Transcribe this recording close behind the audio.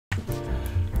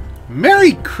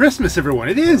Merry Christmas, everyone.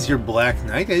 It is your Black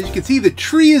Knight. As you can see, the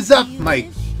tree is up. My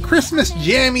Christmas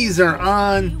jammies are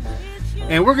on.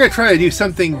 And we're going to try to do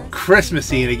something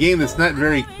Christmassy in a game that's not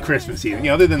very Christmassy, you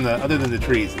know, other than the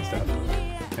trees and stuff.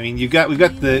 I mean, we've got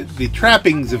the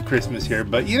trappings of Christmas here,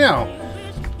 but you know,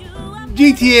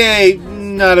 GTA,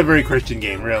 not a very Christian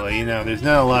game, really. You know, there's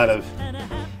not a lot of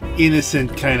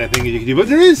innocent kind of things you can do, but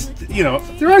there is, you know,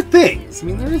 there are things. I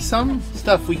mean, there is some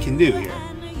stuff we can do here.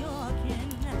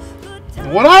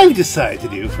 What I've decided to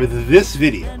do for this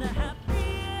video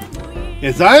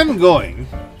is I'm going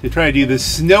to try to do the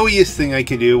snowiest thing I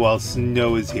can do while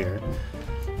snow is here.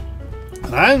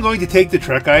 And I'm going to take the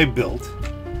truck I built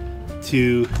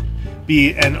to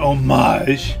be an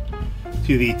homage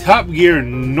to the Top Gear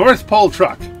North Pole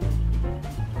truck.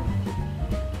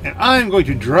 And I'm going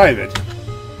to drive it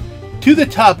to the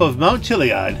top of Mount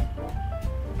Chilead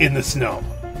in the snow.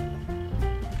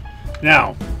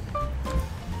 Now,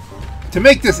 to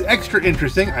make this extra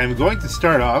interesting, I'm going to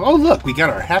start off... Oh, look, we got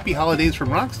our Happy Holidays from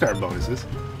Rockstar bonuses.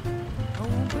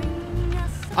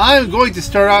 I'm going to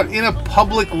start out in a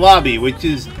public lobby, which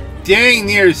is dang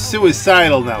near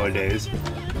suicidal nowadays,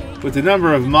 with the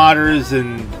number of modders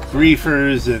and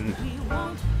griefers, and...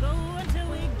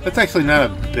 That's actually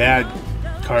not a bad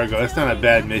cargo. That's not a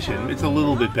bad mission. It's a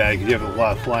little bit bad because you have a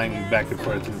lot of flying back and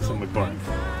forth and it's somewhat boring.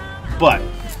 But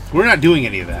we're not doing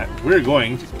any of that. We're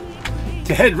going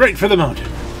to head right for the mountain.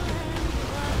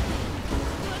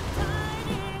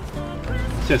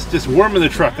 Just warming the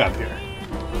truck up here.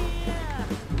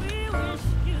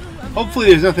 Hopefully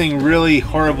there's nothing really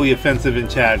horribly offensive in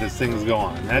chat as things go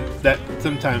on. That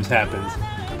sometimes happens.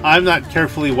 I'm not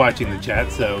carefully watching the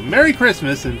chat, so Merry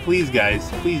Christmas, and please guys,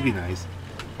 please be nice.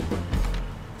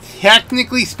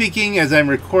 Technically speaking, as I'm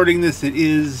recording this, it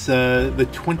is the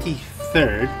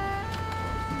 23rd.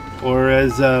 Or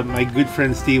as my good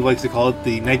friend Steve likes to call it,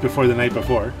 the night before the night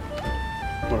before.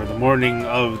 Or the morning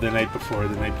of the night before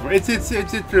the night before. It's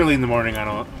early in the morning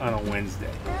on a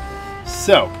Wednesday.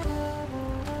 So,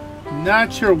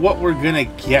 not sure what we're gonna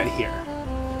get here.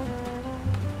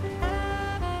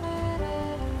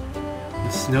 The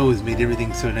snow has made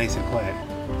everything so nice and quiet.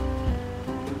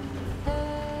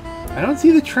 I don't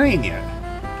see the train yet.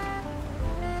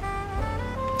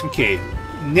 Okay,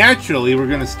 naturally we're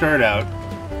gonna start out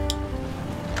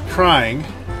trying...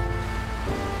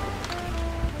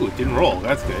 Ooh, it didn't roll.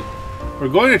 That's good. We're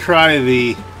going to try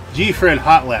the GFRED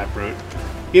hot lap route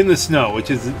in the snow, which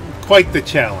is quite the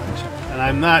challenge. And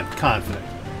I'm not confident.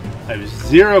 I have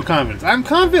zero confidence. I'm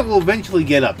confident we'll eventually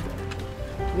get up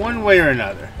there, one way or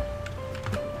another.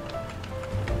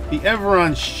 The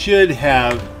Everon should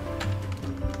have,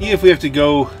 even if we have to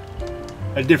go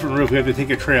a different route, we have to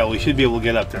take a trail, we should be able to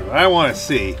get up there. But I want to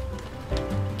see,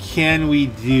 can we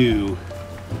do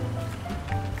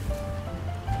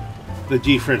the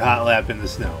GFRED hot lap in the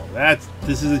snow?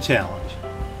 This is a challenge.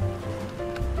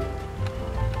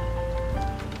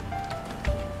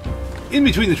 In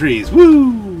between the trees,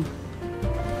 woo!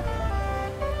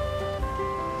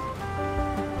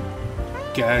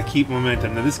 Gotta keep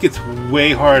momentum. Now this gets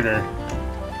way harder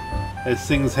as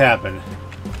things happen.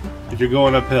 If you're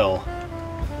going uphill.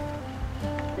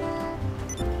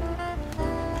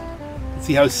 Let's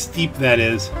see how steep that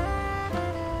is.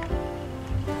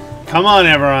 Come on,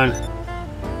 Everon.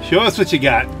 Show us what you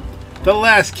got. The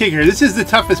last kicker. This is the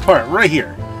toughest part, right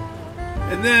here.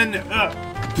 And then...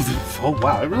 oh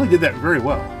wow, it really did that very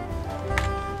well.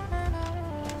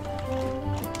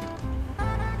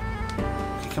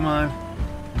 Okay, come on.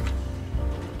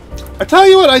 I tell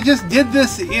you what, I just did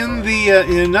this in the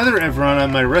in another Everon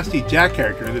on my Rusty Jack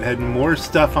character that had more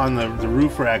stuff on the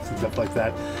roof racks and stuff like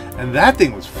that, and that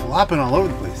thing was flopping all over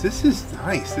the place. This is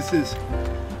nice. This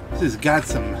has got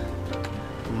some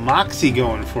moxie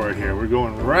going for it here. We're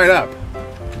going right up.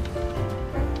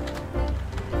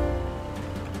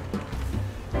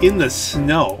 In the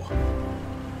snow.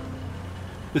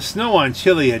 The snow on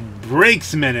Chilead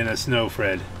breaks men in a snow,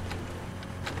 Fred.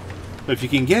 But if you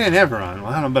can get an Everon, well,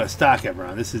 I don't know about a stock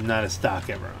Everon. This is not a stock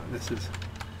Everon. This is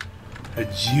a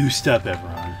juiced up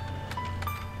Everon.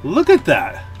 Look at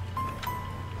that.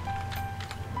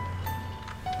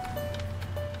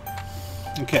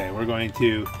 Okay, we're going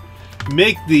to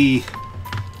make the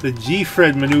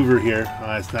GFRED maneuver here.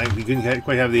 Last night we couldn't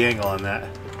quite have the angle on that.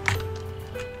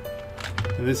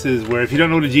 And this is where, if you don't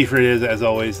know what a GFRED is, as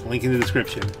always, link in the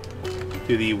description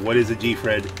to the What is a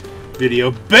GFRED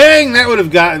video. Bang! That would have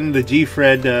gotten the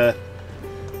GFRED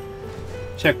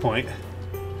checkpoint.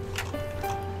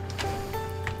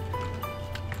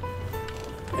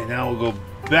 And now we'll go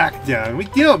back down.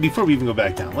 You know, before we even go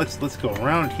back down, let's go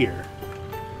around here.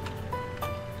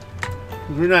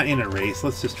 We're not in a race.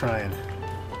 Let's just try and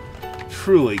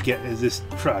truly get this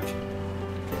truck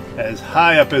as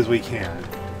high up as we can.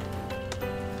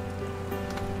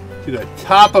 To the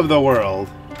top of the world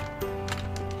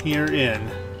here in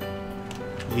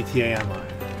GTA Online.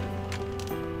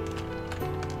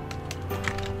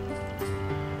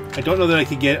 I don't know that I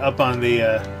could get up on the...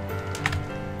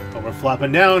 oh, we're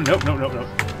flopping down. Nope, nope, nope, nope.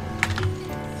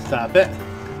 Stop it.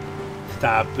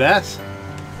 Stop this.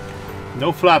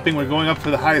 No flopping. We're going up to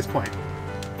the highest point.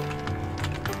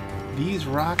 These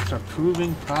rocks are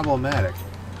proving problematic.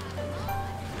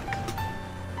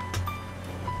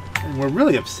 And we're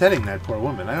really upsetting that poor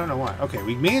woman. I don't know why. Okay,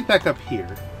 we made it back up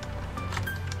here.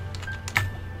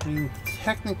 I mean,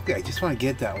 technically, I just want to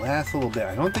get that last little bit.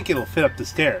 I don't think it'll fit up the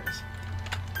stairs.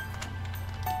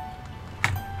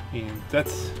 I mean,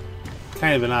 that's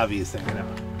kind of an obvious thing, I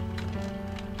know.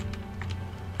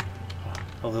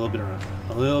 A little bit around.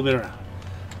 A little bit around.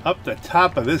 Up the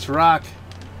top of this rock.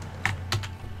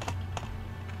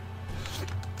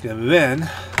 And then...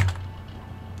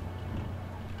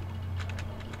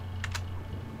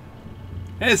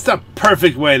 it's the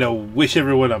perfect way to wish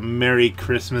everyone a Merry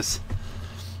Christmas.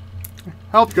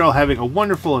 I hope you're all having a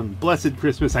wonderful and blessed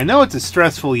Christmas. I know it's a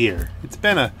stressful year. It's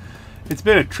been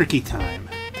a tricky time.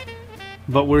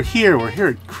 But we're here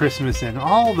at Christmas, and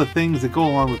all the things that go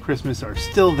along with Christmas are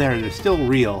still there. They're still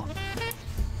real.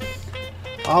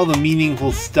 All the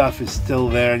meaningful stuff is still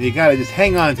there, and you gotta just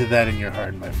hang on to that in your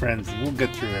heart, my friends, and we'll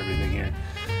get through everything here.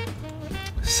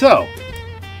 So,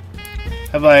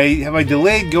 have I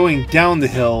delayed going down the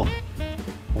hill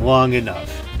long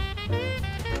enough?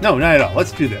 No, not at all.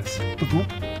 Let's do this.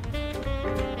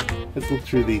 Let's look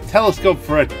through the telescope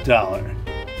for $1.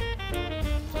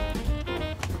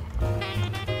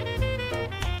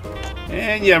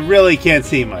 And you really can't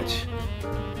see much.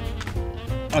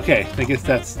 Okay, I guess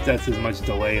that's as much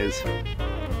delay as.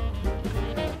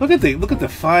 Look at the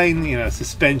fine, you know,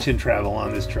 suspension travel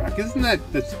on this truck. Isn't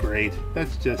that's great?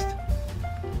 That's just.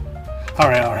 All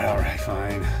right,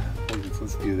 fine.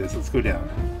 Let's do this. Let's go down.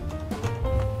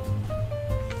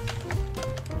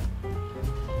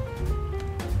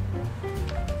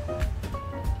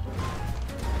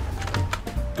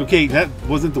 Okay, that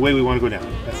wasn't the way we want to go down.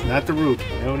 That's not the route.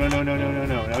 No.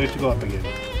 Now we have to go up again.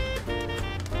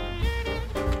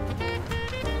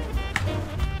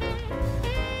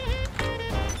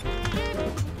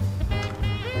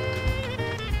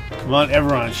 Come on,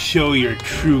 everyone, show your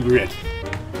true grit.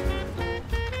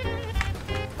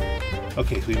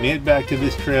 Okay, so we made it back to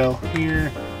this trail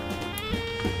here.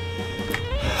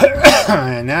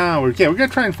 And now we're gonna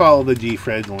try and follow the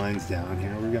GFRED lines down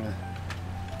here. We're gonna.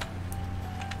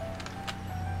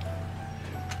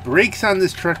 Brakes on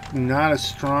this truck, not a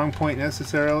strong point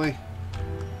necessarily.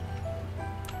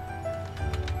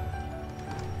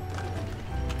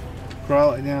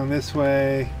 Crawl it down this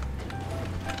way.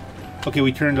 Okay,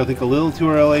 we turned, I think, a little too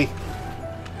early.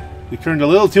 We turned a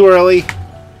little too early.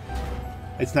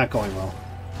 It's not going well.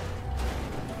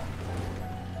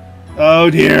 Oh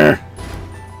dear.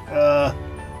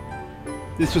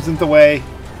 This wasn't the way.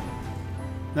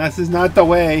 This is not the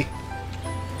way.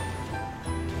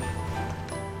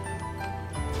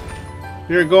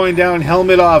 We're going down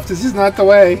helmet off. This is not the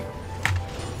way.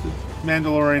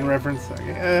 Mandalorian reference.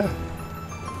 Okay.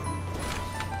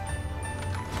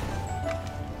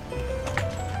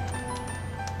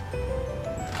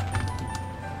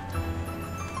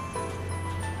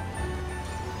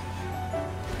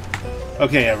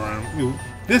 Okay, everyone.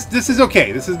 This is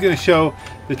okay. This is going to show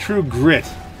the true grit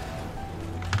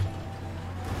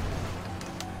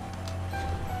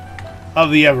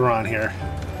of the Everon here.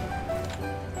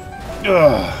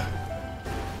 Ugh.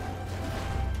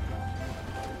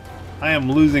 I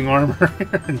am losing armor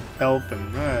and health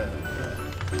and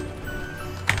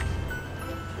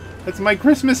that's my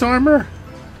Christmas armor.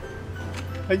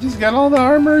 I just got all the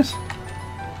armors.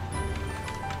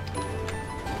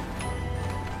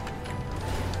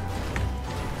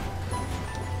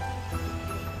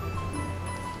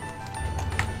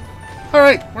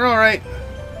 Alright, we're alright.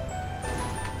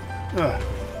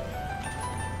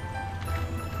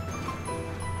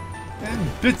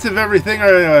 And bits of everything are...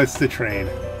 Oh, it's the train.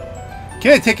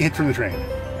 Can I take a hit from the train?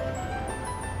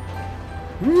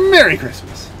 Merry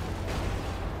Christmas.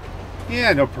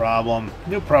 Yeah, no problem.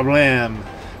 No problem.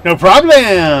 No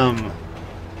problem!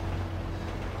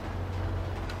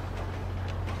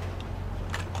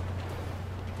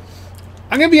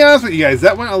 I'm gonna be honest with you guys,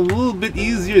 that went a little bit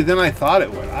easier than I thought it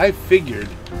would. I figured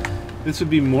this would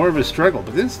be more of a struggle,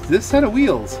 but this set of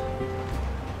wheels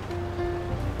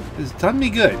has done me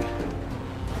good.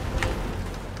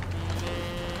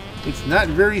 It's not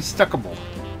very stuckable.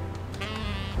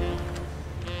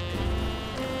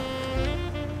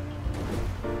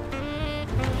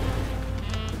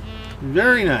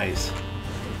 Very nice.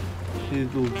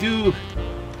 It will do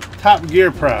Top Gear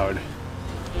proud.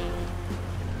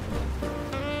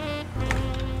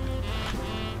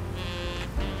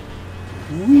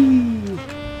 Whee!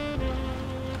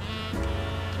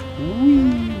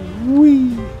 Whee!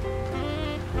 Whee!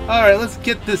 Alright, let's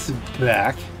get this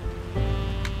back.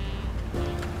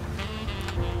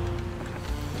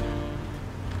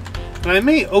 And I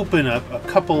may open up a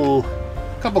couple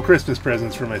Christmas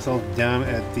presents for myself down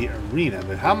at the arena,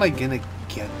 but how am I gonna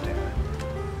get there?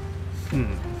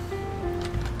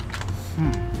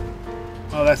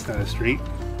 Oh, that's not a street.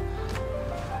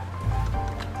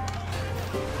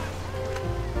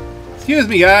 Excuse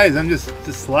me, guys. I'm just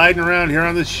sliding around here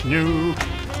on the snow.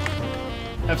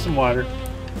 Have some water.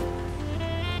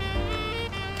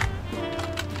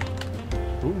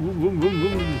 Boom, boom, boom, boom,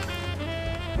 boom.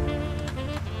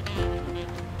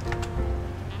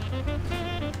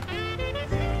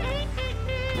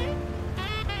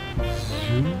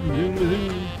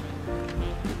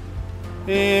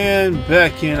 And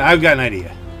back in. I've got an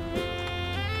idea.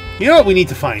 You know what we need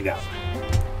to find out?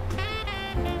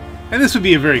 And this would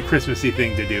be a very Christmassy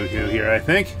thing to do here, I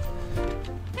think.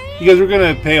 Because we're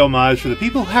going to pay homage for the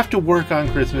people who have to work on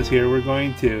Christmas here. We're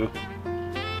going to.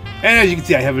 And as you can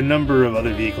see, I have a number of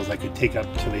other vehicles I could take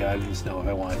up to the eye of the snow if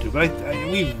I want to. But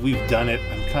we've done it.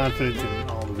 I'm confident in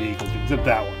all the vehicles except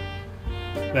that one.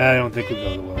 That I don't think would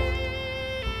go the well.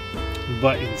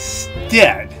 But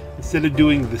instead of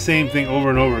doing the same thing over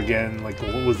and over again, like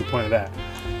what was the point of that?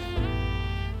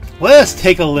 Let's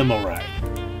take a limo ride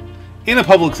in a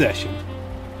public session,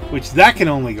 which that can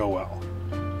only go well.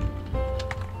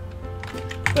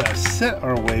 Let's set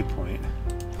our waypoint.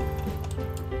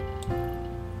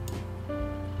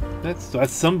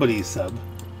 That's somebody's sub.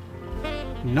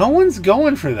 No one's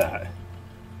going for that.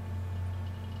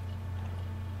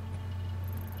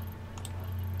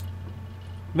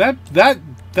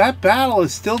 That battle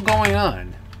is still going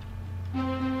on.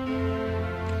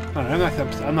 Right,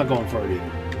 I'm not going for it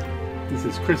either. This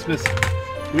is Christmas.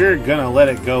 We're gonna let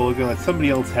it go. We're gonna let somebody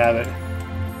else have it.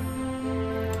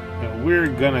 And we're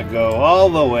gonna go all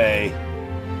the way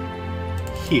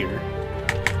here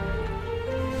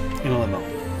in a limo.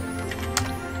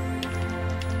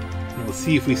 And we'll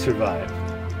see if we survive.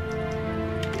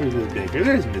 Where's Miss Baker?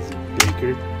 There's Mrs.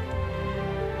 Baker.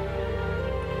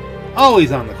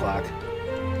 Always on the clock.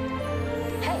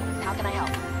 Hey, how can I help?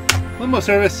 Limo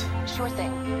service. Sure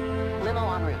thing.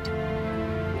 Limo en route.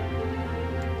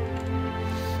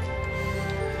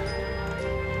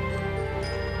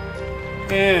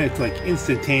 And it's like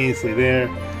instantaneously there.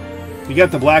 We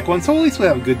got the black one, so at least we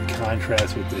have a good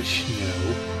contrast with the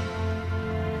snow.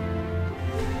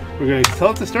 We're going to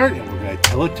tell it to start, and we're going to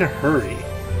tell it to hurry.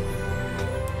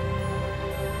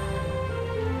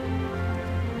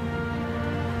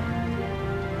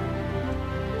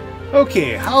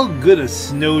 Okay, how good a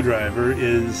snow driver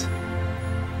is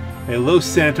a Los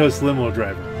Santos limo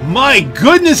driver? My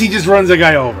goodness, he just runs a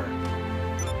guy over.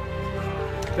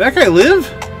 Did that guy live?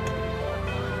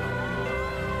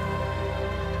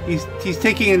 He's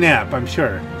taking a nap, I'm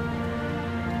sure.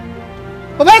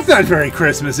 Well, that's not very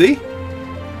Christmassy.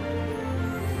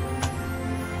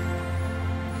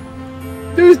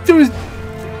 There's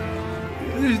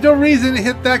no reason to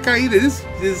hit that guy either. Is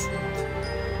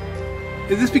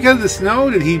this because of the snow?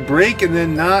 Did he brake and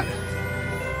then not?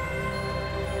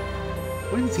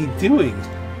 What is he doing?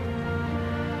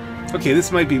 Okay,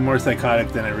 this might be more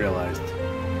psychotic than I realized.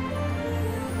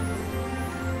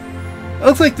 It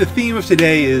looks like the theme of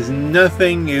today is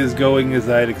nothing is going as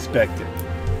I'd expected.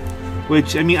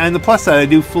 Which, I mean, on the plus side, I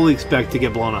do fully expect to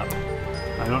get blown up.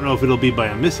 I don't know if it'll be by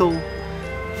a missile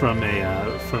from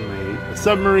a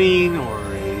submarine or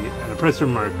an oppressor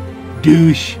marked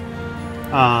douche.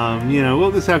 You know,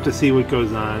 we'll just have to see what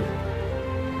goes on.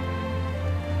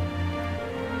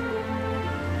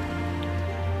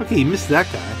 Okay, he missed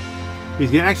that guy.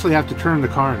 He's gonna actually have to turn the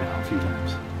car now a few times.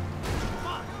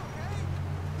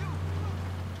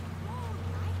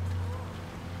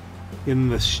 In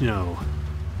the snow.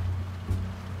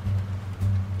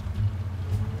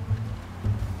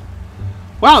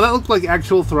 Wow, that looked like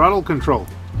actual throttle control.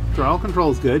 Throttle control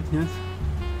is good, yes.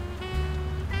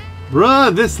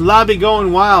 Bruh, this lobby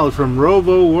going wild from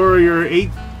Robo Warrior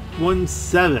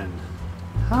 817.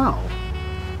 How?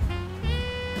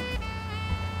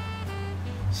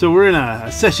 So we're in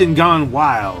a session gone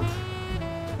wild.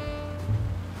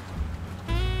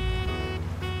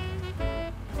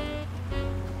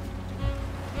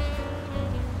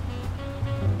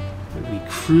 We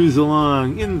cruise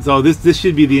along. So this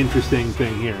should be the interesting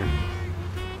thing here.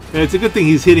 And it's a good thing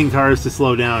he's hitting cars to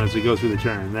slow down as we go through the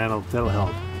turn. That'll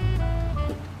help.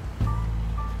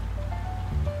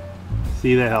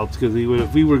 See, that helps because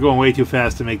we were going way too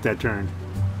fast to make that turn.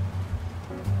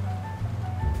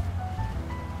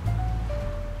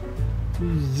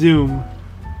 Zoom.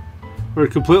 We're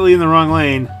completely in the wrong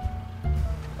lane.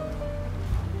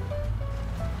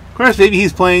 Of course, maybe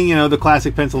he's playing, you know, the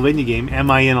classic Pennsylvania game,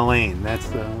 Am I in a Lane? That's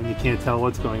the when you can't tell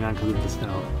what's going on because of the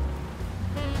snow.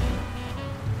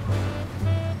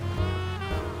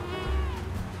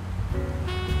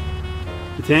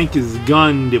 The tank is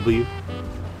gone, W.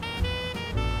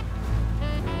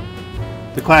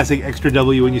 The classic extra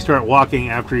W when you start walking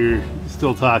after you're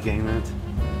still talking. That's...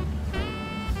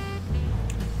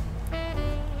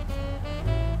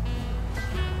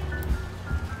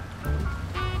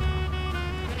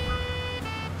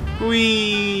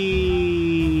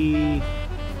 Whee!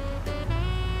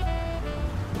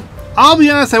 I'll be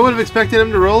honest, I would have expected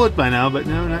him to roll it by now, but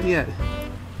no, not yet.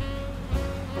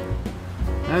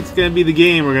 That's going to be the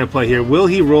game we're going to play here. Will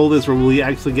he roll this, or will he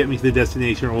actually get me to the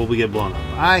destination, or will we get blown up?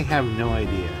 I have no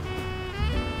idea.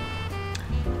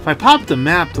 If I pop the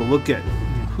map to look at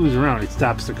who's around, it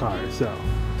stops the car, so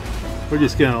we're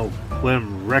just going to let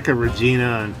him wreck a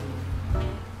Regina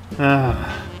and...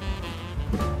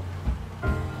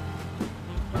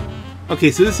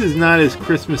 Okay, so this is not as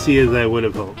Christmassy as I would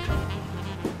have hoped.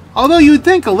 Although you would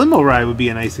think a limo ride would be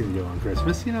a nice thing to do on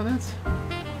Christmas. You know, that's...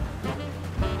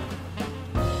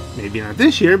 Maybe not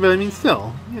this year, but I mean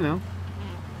still, you know.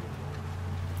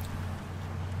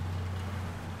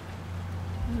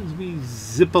 As we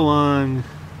zip along...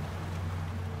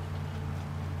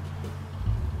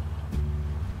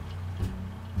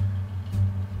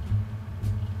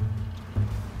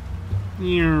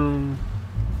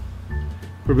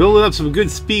 We're building up some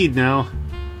good speed now.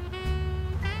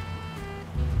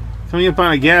 Coming up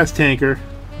on a gas tanker.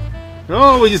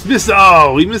 Oh, we just missed.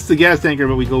 Oh, we missed the gas tanker,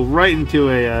 but we go right into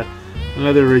a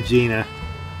another Regina.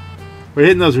 We're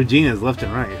hitting those Reginas left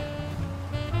and right.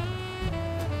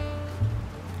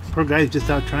 Poor guy's just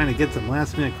out trying to get some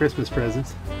last-minute Christmas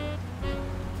presents.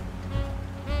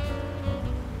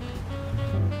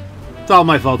 It's all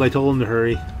my fault. I told him to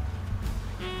hurry.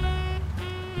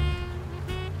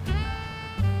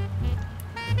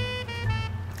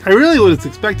 I really was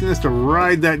expecting us to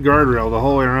ride that guardrail the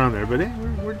whole way around there, but hey,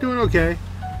 we're doing okay.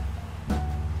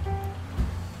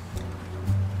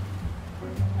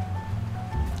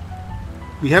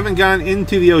 We haven't gone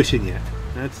into the ocean yet.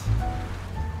 That's...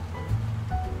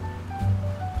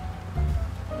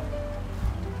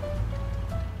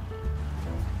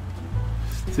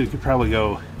 So we could probably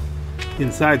go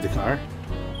inside the car.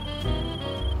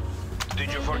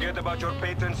 Did you forget about your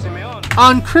patron Simeon?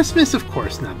 On Christmas, of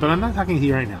course not, but I'm not talking to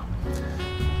you right now.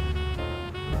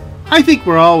 I think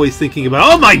we're always thinking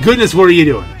about, oh my goodness, what are you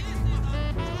doing?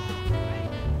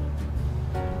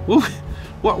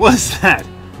 What was that?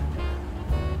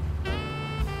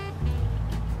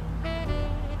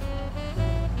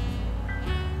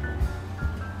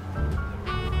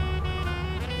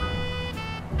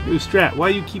 New strat, why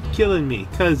you keep killing me?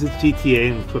 Because it's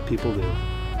GTA and it's what people do.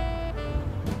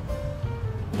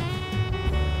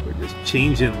 We're just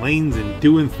changing lanes and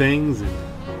doing things and...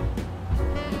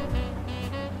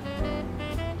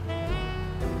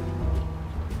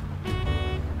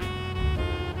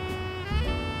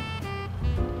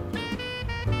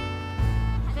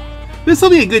 This will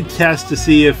be a good test to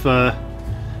see if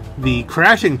the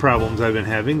crashing problems I've been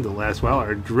having the last while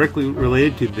are directly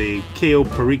related to the KO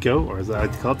Perico, or as I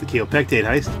like to call it, the KO Pectate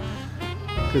heist.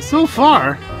 Because so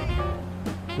far,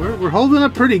 we're holding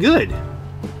up pretty good.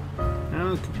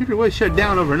 Now, the computer was shut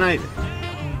down overnight.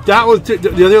 That was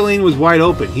the other lane was wide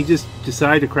open. He just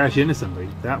decided to crash into somebody.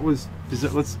 That was...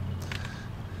 Let's...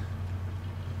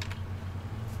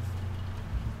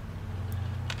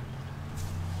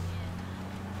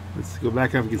 Let's go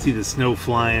back up. You can see the snow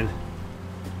flying.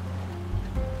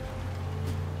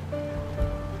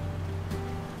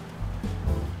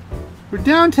 We're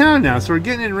downtown now, so we're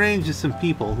getting in range of some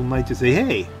people who might just say,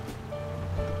 "Hey,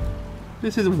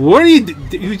 this is what are you?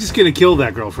 You're just gonna kill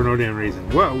that girl for no damn reason?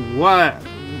 What?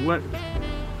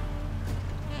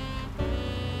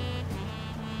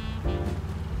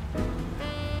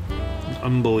 It's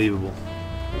unbelievable."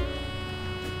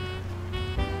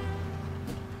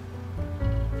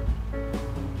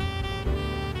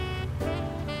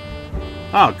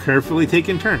 Oh, carefully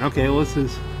taken turn. Okay, well, this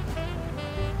is...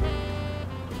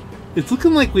 It's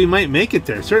looking like we might make it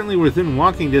there. Certainly within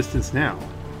walking distance now.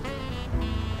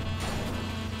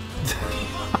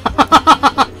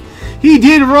 He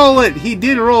did roll it! He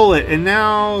did roll it! And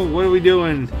now, what are we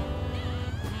doing?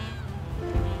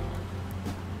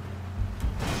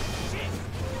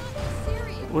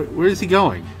 Where's he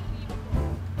going?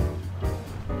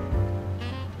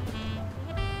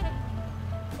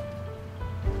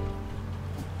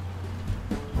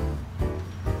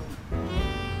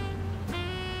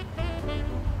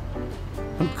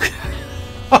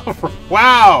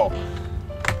 Wow!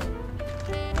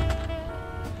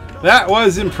 That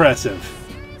was impressive.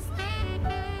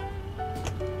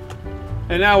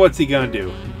 And now what's he gonna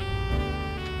do?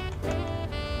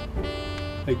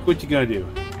 Like, what you gonna do?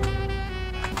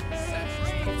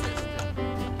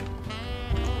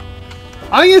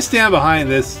 I'm gonna stand behind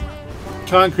this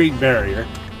concrete barrier.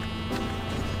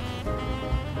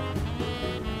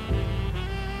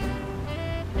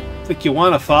 It's like you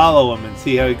want to follow him and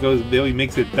see how he goes. He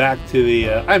makes it back to the.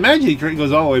 I imagine he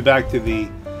goes all the way back to the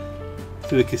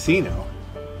casino.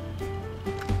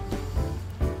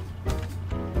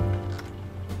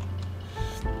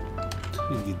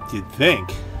 You'd think.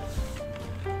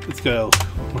 Let's go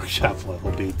workshop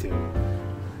level B2.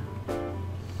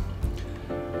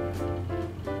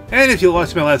 And if you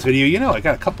watched my last video, you know I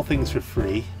got a couple things for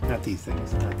free. Not these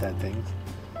things, not that things.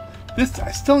 This,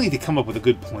 I still need to come up with a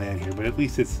good plan here, but at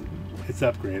least it's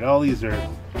upgraded. All these are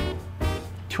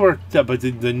torqued up, but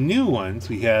the new ones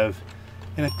we have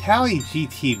an Itali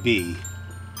GTB.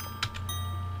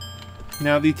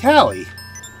 Now the Itali,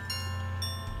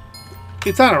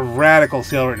 it's on a radical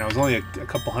sale right now. It's only a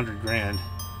couple $100 grand.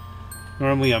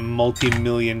 Normally a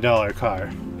multi-million-dollar car.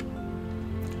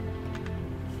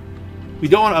 We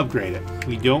don't want to upgrade it.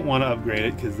 We don't want to upgrade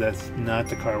it because that's not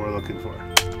the car we're looking for.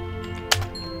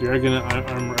 We are going to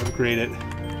armor upgrade it.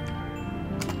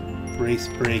 Race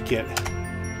brake it.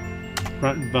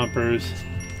 Front bumpers.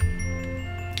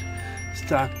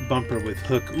 Stock bumper with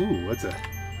hook. Ooh,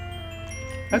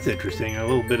 that's interesting. A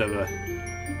little bit of a...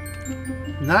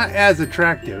 not as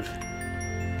attractive.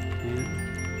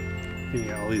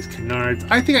 Yeah, all these canards.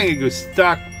 I think I'm going to go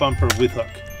stock bumper with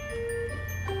hook.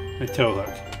 A tow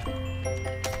hook.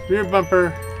 Rear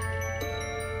bumper,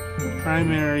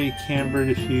 primary camber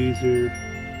diffuser.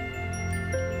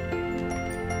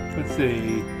 What's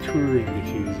a touring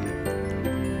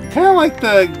diffuser? Kind of like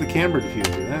the camber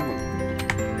diffuser. That looks.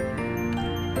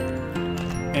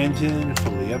 Engine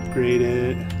fully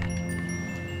upgraded.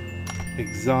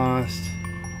 Exhaust,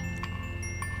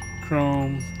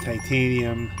 chrome,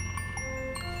 titanium,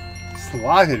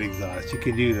 slotted exhaust. You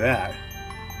can do that.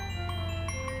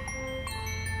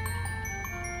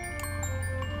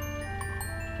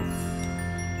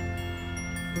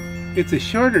 It's a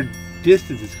shorter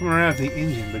distance. It's coming around the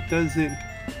engine, but does it...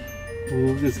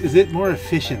 is it more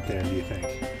efficient there, do you think?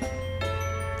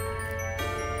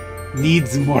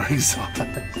 Needs more exhaust.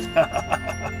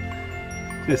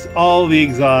 Just all the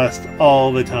exhaust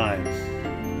all the time.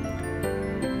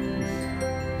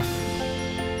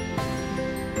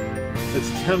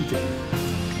 It's tempting.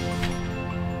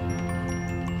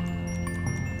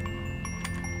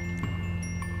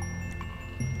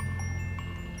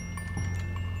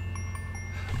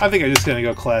 I think I'm just going to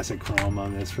go classic chrome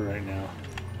on this for right now.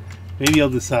 Maybe I'll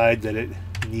decide that it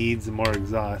needs more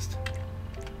exhaust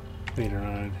later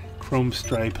on. Chrome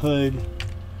stripe hood.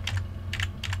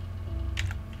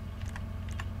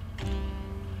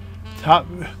 Top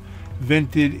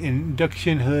vented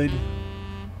induction hood.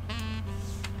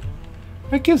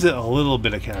 That gives it a little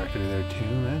bit of character there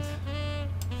too. That's...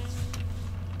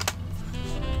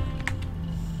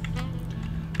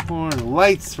 more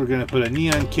lights. We're going to put a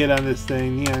neon kit on this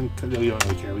thing. Neon, no, you don't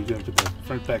really care. We're going to put the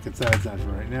front, back, and sides on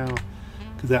for right now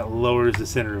because that lowers the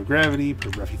center of gravity per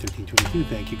Ruffy 1322.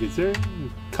 Thank you, good sir.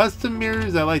 Custom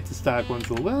mirrors. I like the stock ones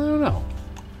a little. Well, I don't know.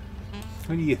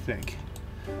 What do you think?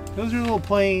 Those are a little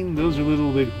plain. Those are a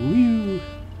little bit woo.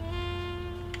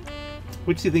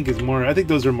 Which do you think is more? I think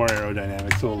those are more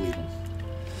aerodynamic, so we'll leave them.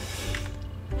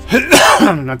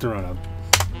 Not the run-up.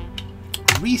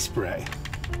 Respray.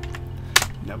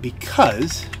 Now,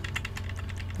 because...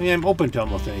 I mean, I'm open to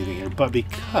almost anything here, but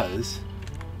because...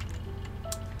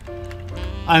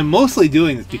 I'm mostly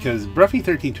doing this because Bruffy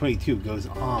 1322 goes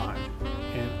on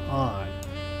and on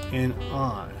and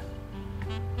on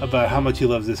about how much he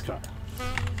loves this car.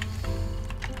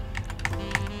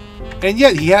 And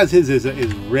yet he has his is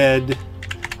red.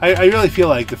 I really feel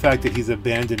like the fact that he's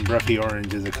abandoned Bruffy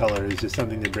orange as a color is just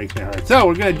something that breaks my heart. So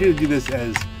we're going to do this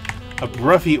as a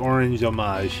Bruffy orange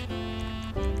homage.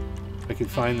 If I can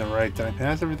find the right... Did I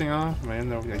pass everything off?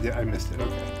 Man, I missed it.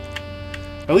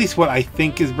 Okay. At least what I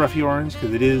think is Bruffy orange,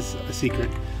 because it is a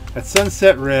secret. That's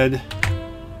sunset red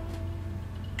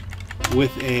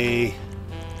with a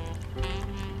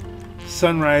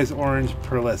sunrise orange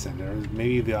pearlescent, or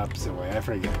maybe the opposite way. I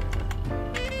forget.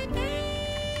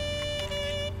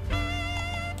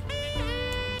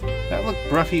 That look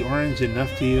Bruffy orange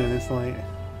enough to you in this light?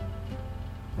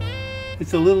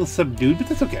 It's a little subdued, but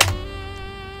that's okay.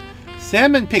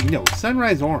 Salmon pink. No,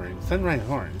 sunrise orange. Sunrise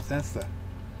orange. That's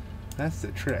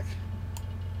the trick.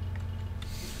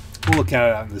 We'll look at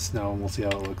it out in the snow and we'll see how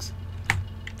it looks.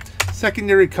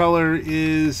 Secondary color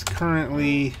is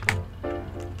currently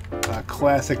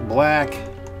classic black.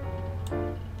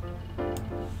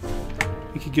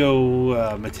 We could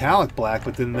go metallic black,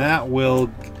 but then that will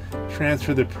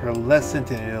transfer the pearlescent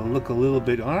and it'll look a little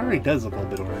bit, it already does look a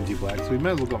little bit orangey black, so we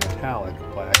might as well go metallic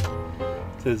black.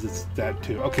 It says it's that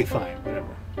too. Okay, fine,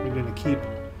 whatever. We're gonna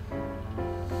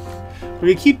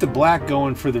keep the black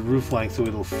going for the roof line so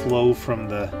it'll flow from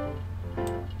the...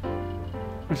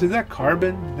 Is that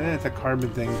carbon? That's a carbon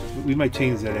thing. We might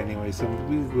change that anyway, so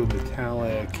we go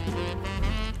metallic.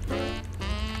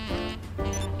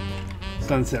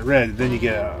 Sunset red, then you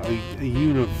get a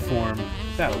uniform.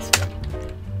 That looks good.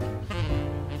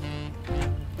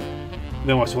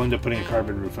 Then we'll end up putting a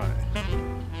carbon roof on it.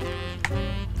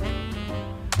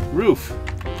 Roof.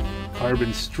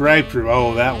 Carbon striped roof.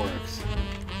 Oh, that works.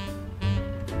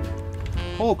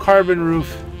 Whole carbon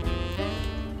roof.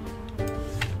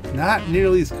 Not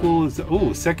nearly as cool as the...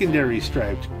 Oh, secondary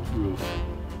striped roof.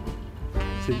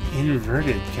 It's an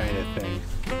inverted kind of thing.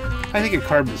 I think a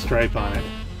carbon stripe on it.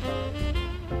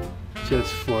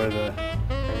 Just for the...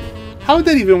 How would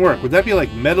that even work? Would that be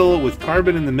like metal with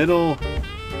carbon in the middle?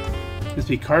 Just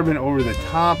be carbon over the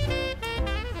top?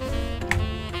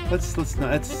 Let's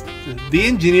not... That's, the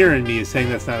engineer in me is saying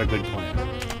that's not a good plan.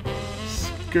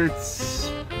 Skirts...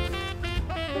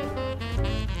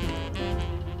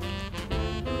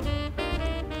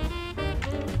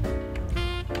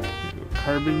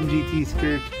 Carbon GT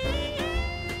skirt.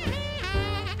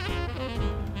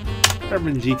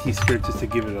 Carbon GT skirt just to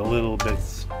give it a little bit.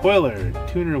 Spoiler,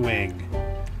 tuner wing.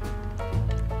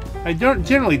 I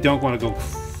generally don't want to go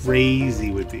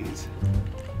crazy with these.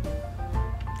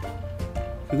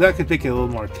 Because that could make it a little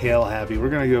more tail happy. We're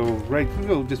gonna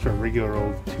go just for a regular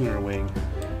old tuner wing.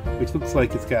 Which looks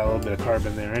like it's got a little bit of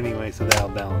carbon there anyway, so that'll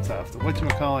balance off the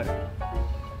whatchamacallit.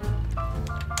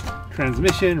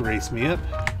 Transmission, race me up.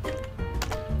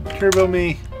 Turbo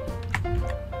me.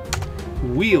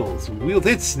 Wheels.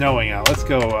 It's snowing out. Let's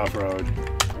go off-road.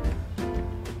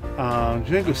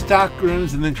 Gonna go stock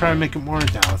rims and then try to make it more...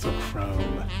 Now let's go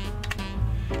chrome.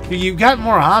 You've got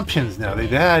more options now.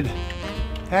 They've added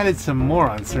some more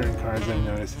on certain cars, I've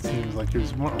noticed. It seems like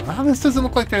there's more... Wow, this doesn't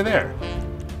look like they're there.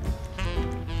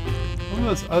 What are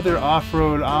those other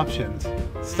off-road options?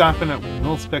 Stopping at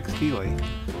Mil-Spec Steely.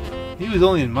 He was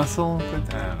only in muscle,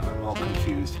 but I don't know, I'm all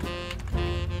confused.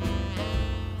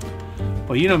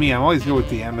 Well, you know me, I'm always good with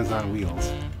the Amazon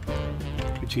wheels,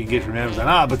 which you can get from Amazon.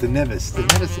 Ah, but the Nevis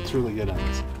looks really good on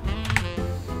this.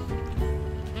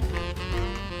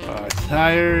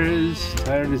 Tires,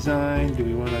 tire design. Do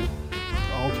we want to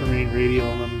all-terrain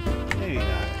radial them? Maybe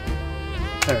not.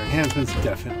 Tire enhancements,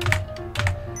 definitely.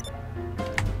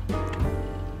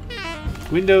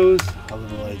 Windows, a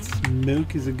little light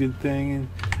smoke is a good thing,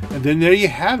 and then there you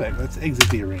have it. Let's exit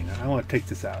the arena. I want to take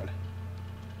this out.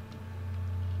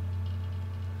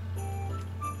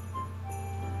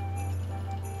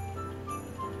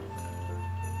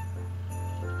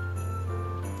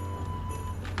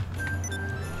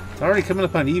 It's already coming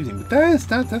up on evening, but that's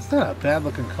not a bad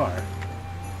looking car.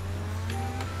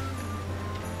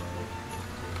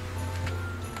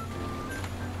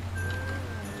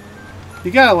 You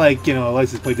gotta like, you know, a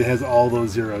license plate that has all those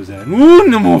zeros in it. Ooh,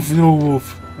 no wolf, no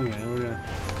wolf. Okay, we're gonna...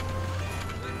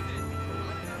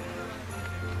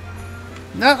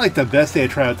 Not like the best day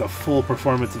to try out the full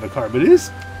performance of a car, but it is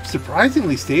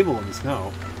surprisingly stable in the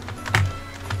snow.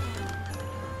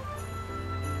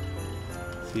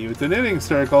 See you at the knitting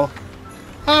circle.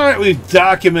 Alright, we've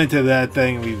documented that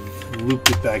thing. We've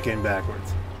looped it back in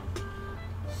backwards.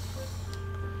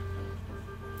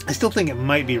 I still think it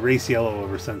might be race yellow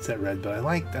over sunset red, but I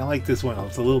like this one.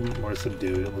 It's a little bit more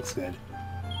subdued. It looks good.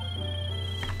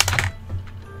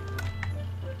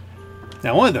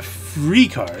 Now, one of the free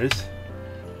cars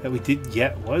that we did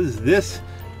get was this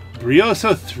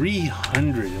Brioso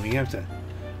 300. And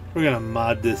we're gonna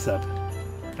mod this up.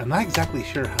 I'm not exactly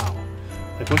sure how.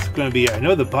 Like, what's it going to be? I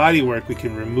know the bodywork we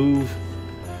can remove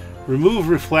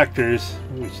reflectors,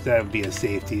 which that would be a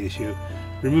safety issue.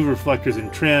 Remove reflectors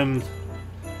and trim.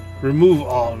 Remove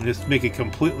all and just make it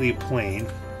completely plain.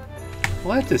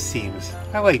 Well, that just seems...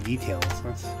 I like details.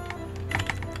 Let's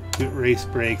do race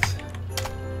brakes.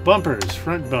 Bumpers,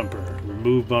 front bumper,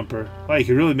 remove bumper. Well, you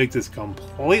can really make this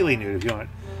completely new if you want.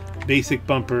 Basic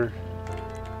bumper.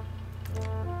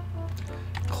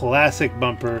 Classic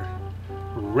bumper.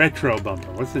 Retro bumper.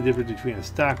 What's the difference between a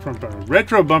stock front bumper?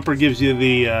 Retro bumper gives you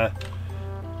the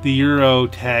Euro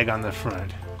tag on the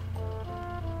front.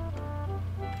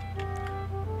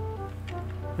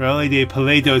 Rally de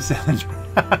Paleto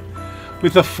Sandra.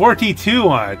 with a 42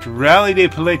 on it. Rally de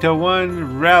Paleto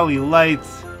 1, Rally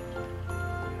Lights.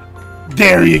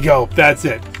 There you go. That's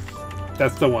it.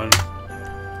 That's the one.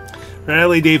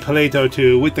 Rally de Paleto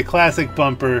 2 with the classic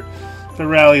bumper, the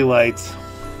Rally Lights,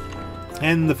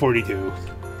 and the 42.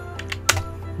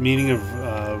 Meaning of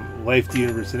life, the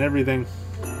universe, and everything.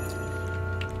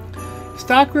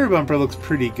 Stock rear bumper looks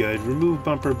pretty good. Remove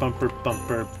bumper, bumper,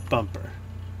 bumper, bumper.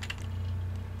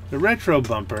 The retro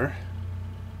bumper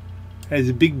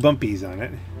has big bumpies on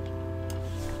it.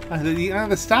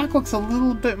 The stock looks a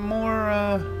little bit more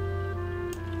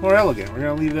elegant. We're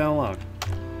gonna leave that alone.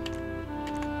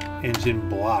 Engine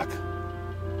block.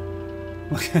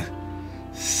 Look at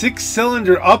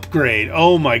 6-cylinder upgrade.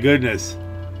 Oh my goodness.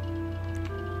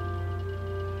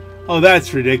 Oh,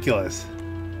 that's ridiculous.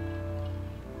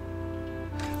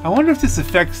 I wonder if this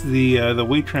affects the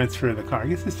weight transfer of the car. I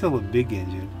guess it's still a big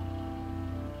engine.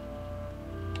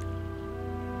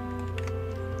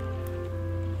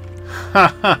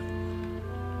 Haha.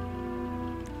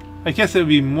 I guess it would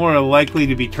be more likely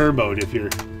to be turboed if you're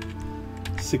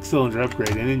 6-cylinder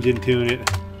upgrade. And engine tune it.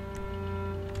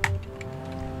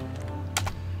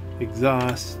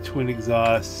 Exhaust, twin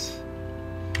exhausts,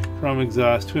 chrome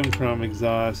exhaust, twin chrome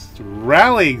exhaust,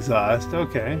 rally exhaust.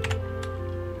 Okay.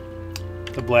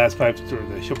 The blast pipes or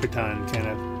the Chocotan kind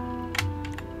of.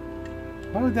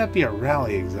 Why would that be a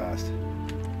rally exhaust?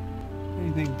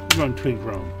 Anything? We're going twin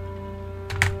chrome.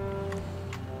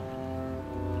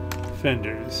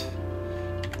 Fenders.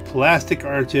 Plastic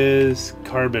arches,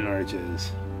 carbon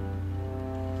arches.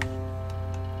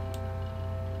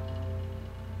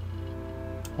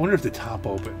 I wonder if the top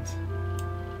opens.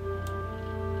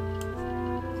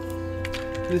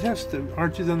 Does it have the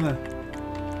arches on the...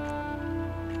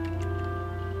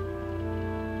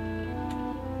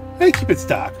 Hey, keep it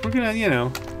stock. We're gonna, you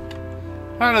know...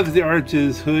 Out of the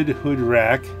arches, hood, hood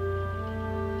rack.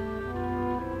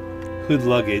 Hood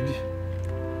luggage.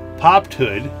 Popped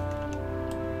hood.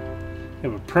 You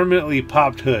have a permanently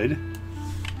popped hood.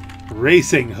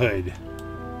 Racing hood.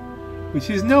 Which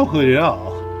is no hood at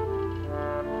all.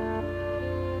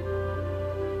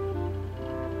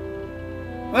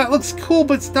 Well, that looks cool,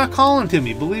 but it's not calling to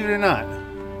me, believe it or not.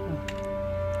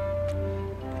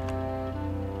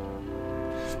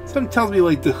 Something tells me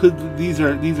like the hood. These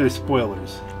are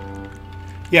spoilers.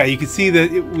 Yeah, you can see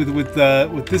that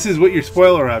with this is what your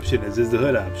spoiler option is the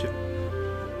hood option.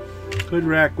 Hood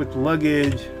rack with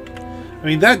luggage. I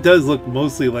mean, that does look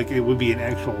mostly like it would be an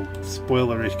actual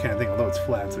spoilerish kind of thing, although it's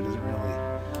flat, so it doesn't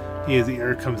really. As the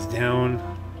air comes down,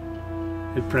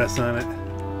 hit press on it.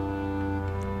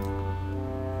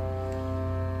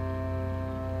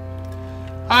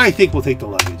 I think we'll take the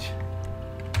luggage.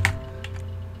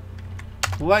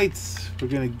 Lights, we're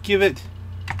going to give it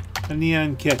a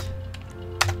neon kit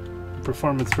for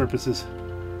performance purposes.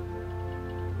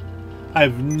 I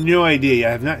have no idea.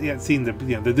 I have not yet seen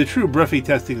the true Bruffy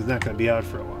testing is not going to be out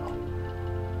for a while.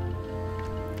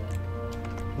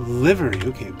 Livery,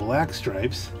 okay, black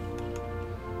stripes.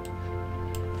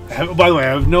 By the way,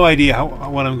 I have no idea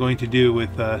what I'm going to do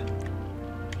with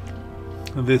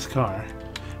this car.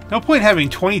 No point having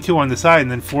 22 on the side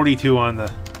and then 42 on the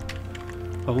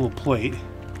little plate.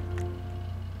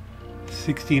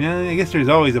 69. I guess there's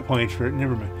always a point for it.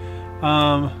 Never mind.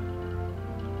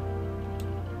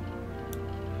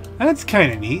 That's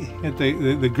kind of neat. Got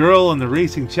the girl and the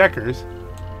racing checkers.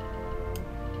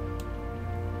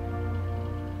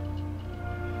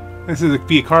 This is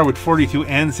be a car with 42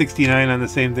 and 69 on the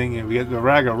same thing, and we got the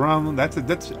Raga Rum. That's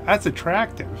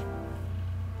attractive.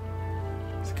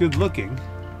 It's good looking.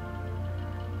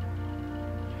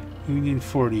 Union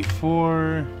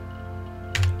 44.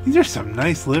 These are some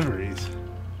nice liveries.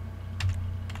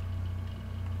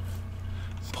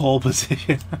 Pole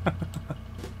position.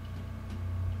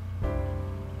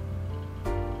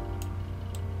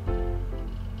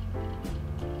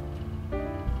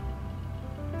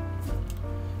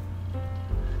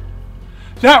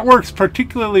 That works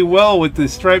particularly well with the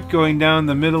stripe going down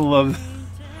the middle of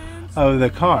the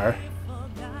car.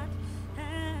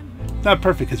 Not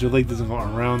perfect because your leg doesn't go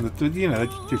around. You know,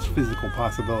 there's physical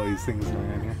possibilities, things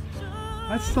going on here.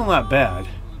 That's still not bad.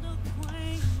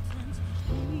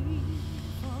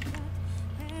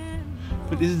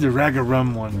 But is the Raga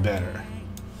Rum one better?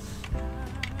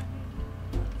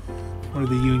 Or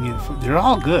the Union? They're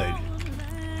all good.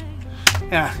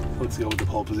 Yeah, let's go with the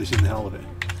pole position. The hell with it.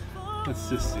 Let's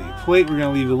just see. Plate, we're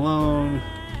going to leave alone.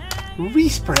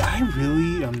 Respray, I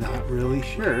really am not really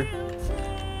sure.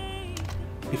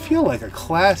 They feel like a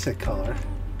classic color.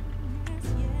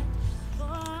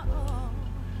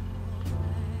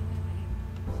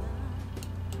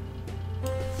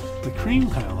 The cream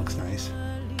kind of looks nice.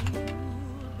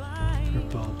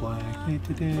 all black.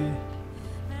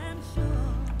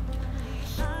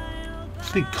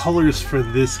 Think colors for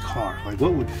this car. Like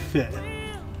what would fit?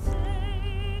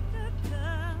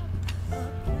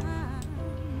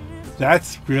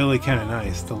 That's really kind of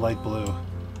nice, the light blue.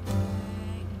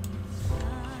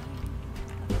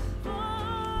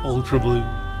 Ultra blue.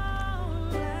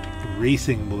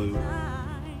 Racing blue.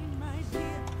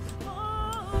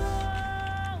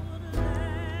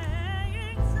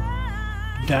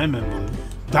 Diamond blue.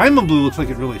 Diamond blue looks like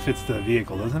it really fits the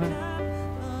vehicle, doesn't it?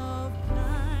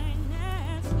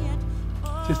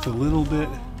 Just a little bit.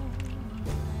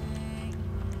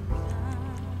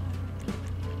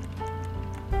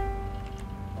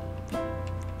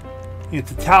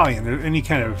 It's Italian. Any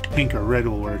kind of pink or red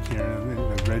will work here.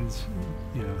 The red's,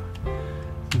 you know,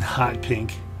 hot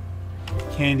pink.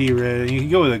 Candy red. You can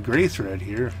go with a Grace red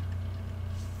here.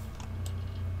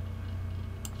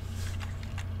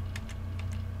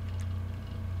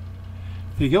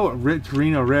 If you go with rich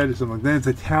Reno red or something, then it's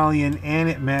Italian and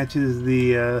it matches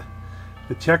the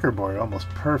checkerboard almost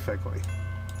perfectly.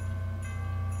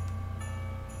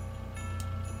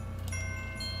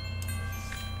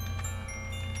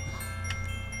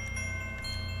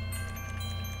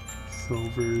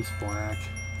 Silvers, black.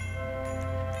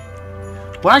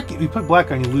 Black, if you put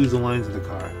black on, you lose the lines of the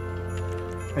car.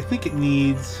 I think it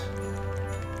needs...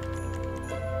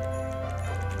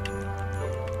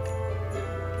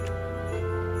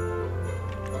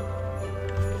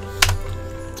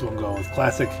 That's what I'm going with.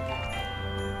 Classic.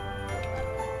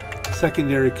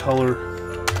 Secondary color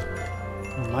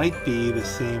might be the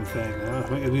same thing. I'm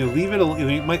gonna leave it.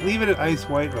 We might leave it at ice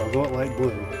white, but I'll go at light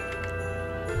blue.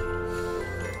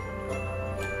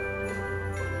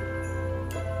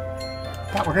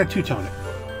 We're going to two-tone it.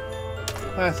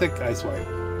 Classic ice white.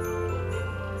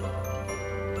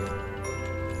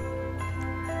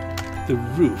 The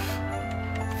roof.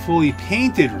 Fully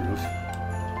painted roof.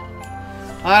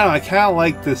 I don't know, I kind of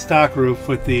like the stock roof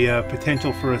with the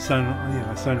potential for a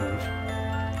sunroof.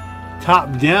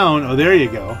 Top down, oh there you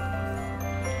go.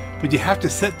 But you have to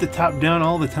set the top down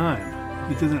all the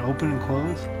time. It doesn't open and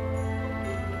close.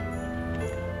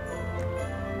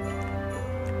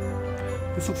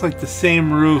 This looks like the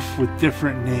same roof with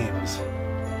different names.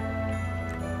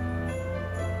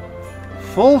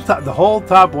 Full top, the whole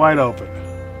top wide open.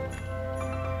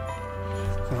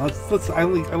 So I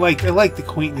like the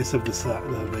quaintness of the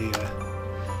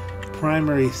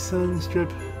primary sun strip.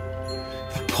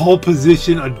 The pole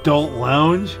position adult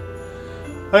lounge.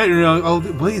 I don't know. Oh,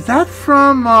 wait, is that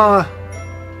from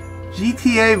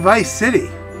GTA Vice City?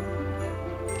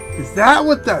 Is that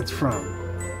what that's from?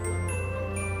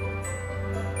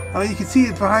 Oh, you can see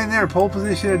it behind there. Pole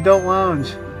position, adult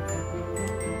lounge.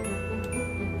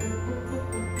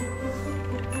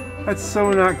 That's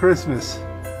so not Christmas.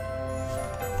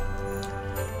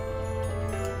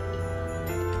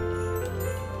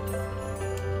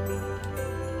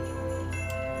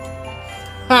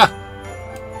 Ha!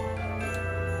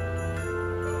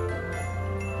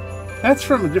 That's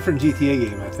from a different GTA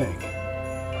game, I think.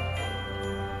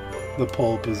 The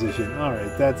pole position.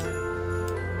 Alright, that's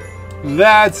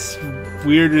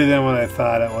weirder than what I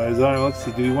thought it was. Alright, let's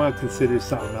see. Do we want to consider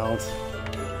something else?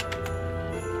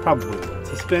 Probably not.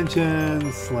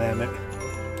 Suspension, slam it.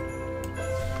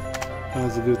 Might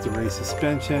as well go with the race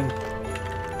suspension.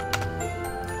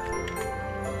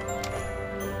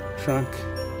 Trunk.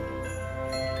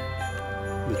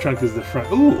 The trunk is the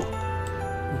front. Ooh!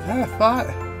 Is that a thought?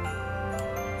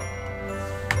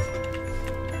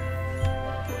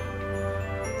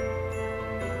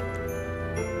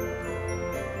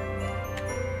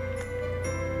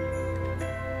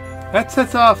 That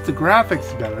sets off the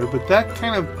graphics better, but that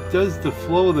kind of does the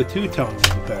flow of the two-tone a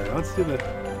little better. Let's do that.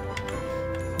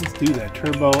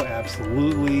 Turbo,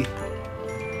 absolutely.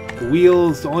 The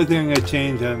wheels, the only thing I'm going to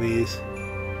change on these,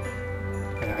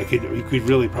 and you could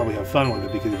really probably have fun with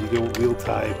it, because if you go wheel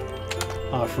type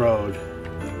off-road,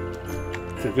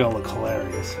 they're going to look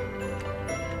hilarious.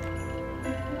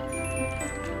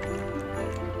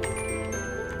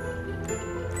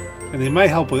 And they might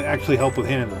actually help with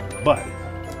handling, but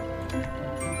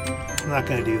I'm not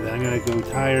going to do that. I'm going to go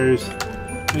tires,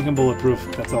 make them bulletproof.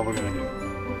 That's all we're going to do.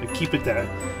 And keep it that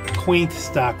quaint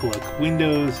stock look.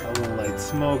 Windows, a little light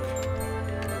smoke.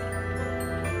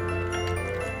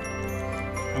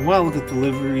 I want to look at the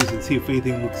liveries and see if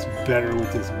anything looks better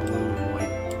with this blue and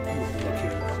white look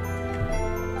here.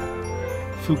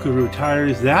 Fukaru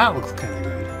tires, that looks kind of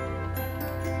good.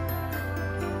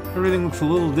 Everything looks a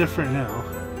little different now.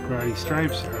 Karate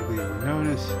stripes, hardly ever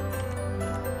notice.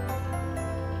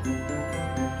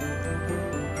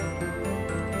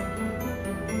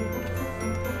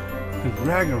 The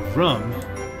rag of rum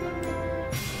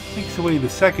takes away the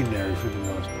secondary for the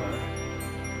most part.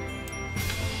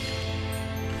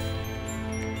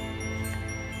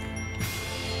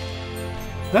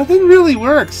 Nothing really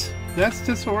works. That's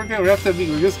just what we're gonna have to be.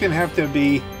 We're just gonna have to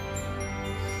be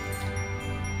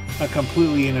a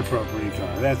completely inappropriate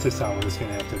car. That's just how we're just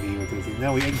gonna have to be with this. And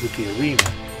now we exit the arena.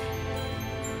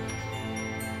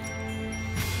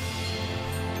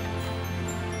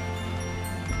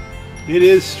 It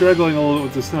is struggling a little bit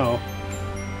with the snow.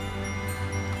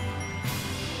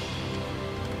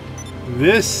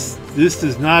 This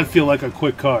does not feel like a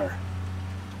quick car.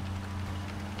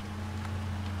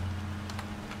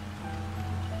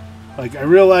 Like, I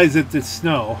realize that it's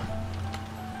snow.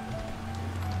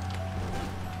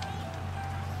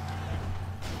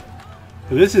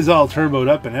 But this is all turboed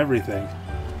up and everything.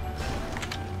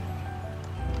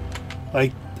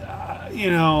 Like, you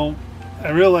know, I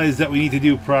realize that we need to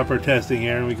do proper testing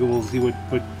here, and we'll see what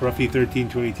Ruffy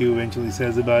 1322 eventually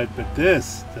says about it, but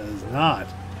this does not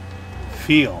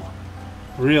feel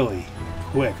really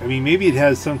quick. I mean, maybe it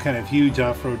has some kind of huge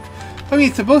off-road... I mean,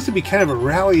 it's supposed to be kind of a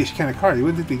rally-ish kind of car. You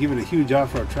wouldn't think they give it a huge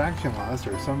off-road traction loss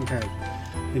or some kind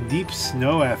of deep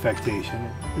snow affectation.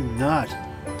 Not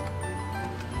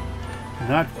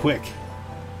quick.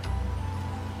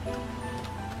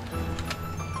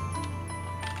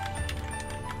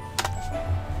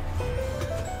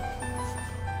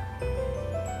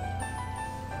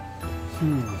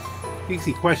 Makes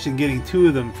me question getting 2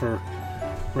 of them for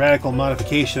radical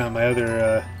modification on my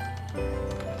other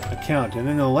account. And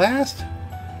then the last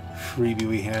freebie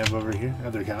we have over here,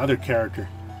 other character.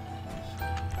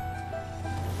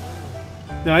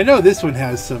 Now I know this one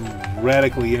has some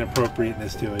radically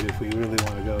inappropriateness to it if we really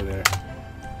want to go there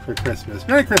for Christmas.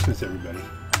 Merry Christmas, everybody.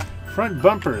 Front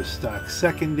bumper is stock,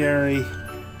 secondary,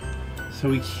 so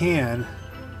we can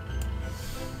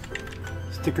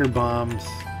sticker bombs.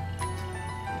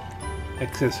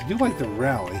 Excess. I do like the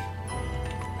rally.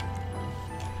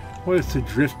 What is the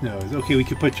drift nose? Okay, we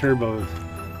could put turbo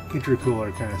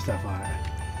intercooler kind of stuff on it.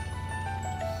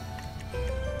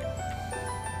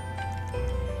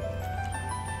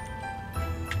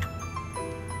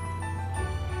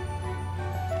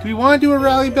 Do we want to do a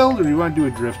rally build or do we want to do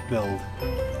a drift build?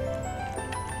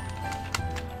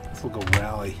 Let's go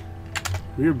rally.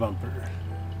 Rear bumper.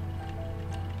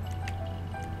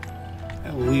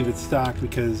 We'll leave it stock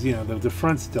because, you know, the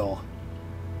front's still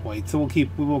white, so we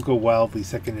won't go wildly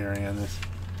secondary on this.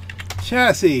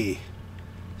 Chassis,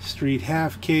 street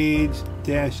half cage,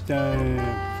 dash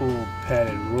dyno, full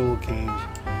padded roll cage,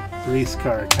 race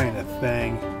car kind of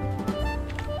thing.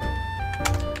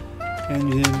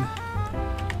 Engine,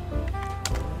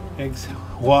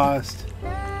 exhaust,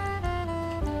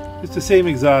 it's the same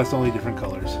exhaust, only different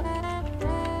colors.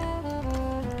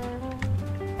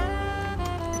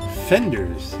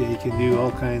 Fenders, yeah, you can do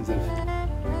all kinds of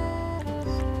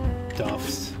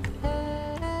stuffs.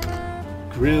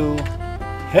 Grill,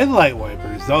 headlight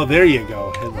wipers. Oh, there you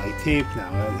go. Headlight tape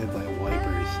now. Headlight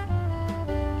wipers.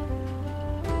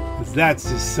 That's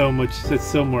just so much. That's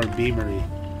so more beamery.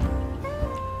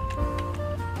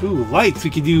 Ooh, lights. We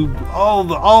could do all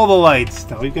the lights.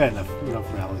 No, we've got enough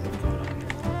rally going on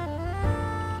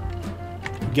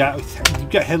here. We've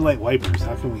got headlight wipers.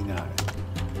 How can we not?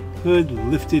 Hood,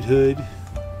 lifted hood.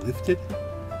 Lifted?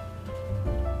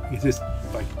 Is this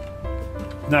like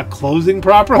not closing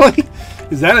properly?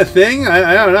 Is that a thing?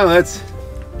 I don't know. That's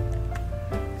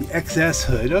the XS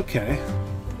hood. Okay.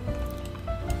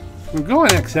 We're going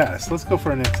XS. Let's go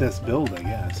for an XS build, I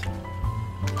guess.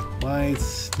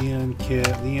 Lights, neon kit,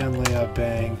 neon layout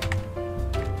bang.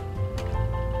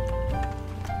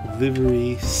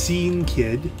 Livery, scene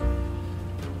kid.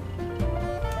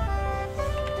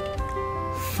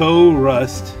 Faux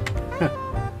rust.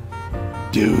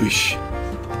 Douche.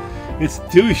 It's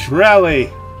douche rally.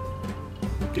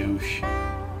 Douche.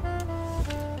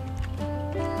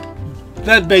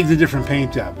 That begs a different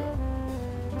paint job though.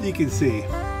 You can see.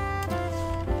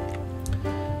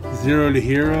 0 to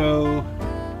hero.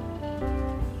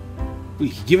 We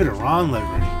could give it a Ron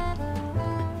livery.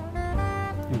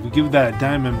 If we give that a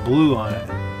diamond blue on it,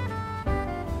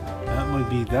 that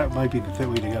might be the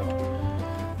way to go.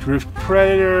 Drift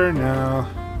Predator, no.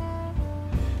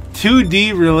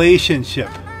 2D relationship.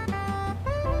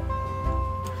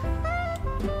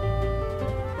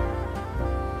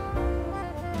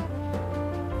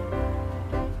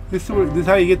 This is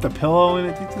how you get the pillow in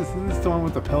it. This is the one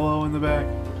with the pillow in the back.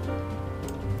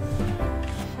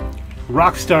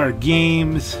 Rockstar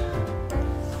Games.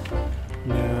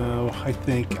 No, I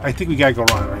think we gotta go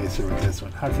Ron Racer with this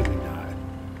one. How can we not?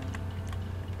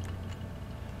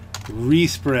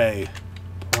 Respray.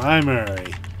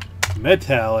 Primary.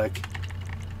 Metallic.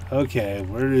 Okay,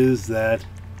 where is that?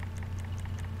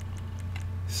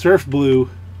 Surf blue.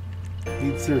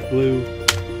 Need surf blue.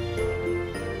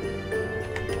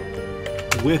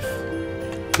 With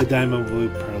the diamond blue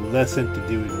pearlescent to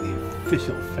do it in the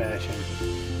official fashion.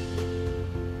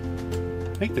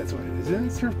 I think that's what it is. Isn't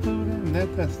it surf blue?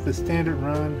 That's the standard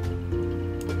run.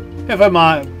 If I'm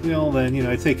on, then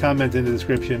I'd say comment in the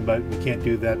description, but we can't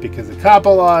do that because of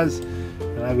COPPA laws,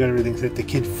 and I've got everything set to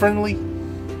kid friendly.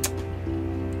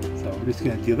 So we're just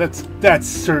gonna deal. That's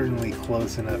certainly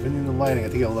close enough. And in the lighting, I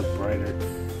think it'll look brighter.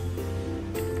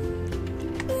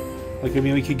 Like, I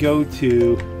mean, we could go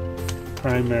to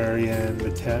primary and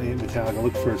metallic and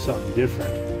look for something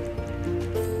different.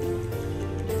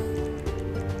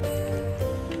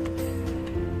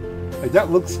 Like,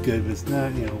 that looks good, but it's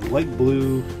not, light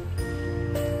blue.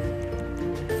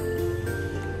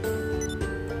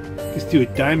 Just do a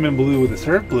diamond blue with a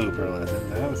surf blue pearlescent.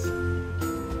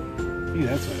 Maybe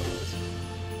that's what it was.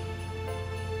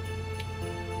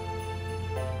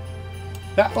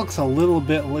 That looks a little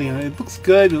bit, it looks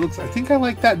good. I think I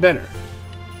like that better.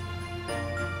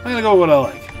 I'm gonna go with what I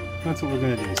like. That's what we're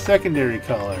gonna do. Secondary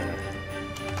color.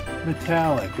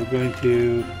 Metallic. We're going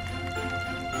to...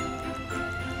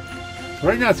 So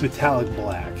right now it's metallic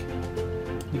black.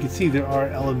 You can see there are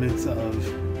elements of...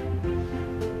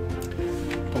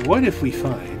 But what if we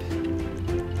find...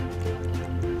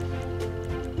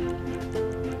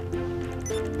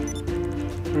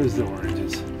 Where's the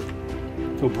oranges?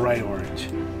 Go bright orange.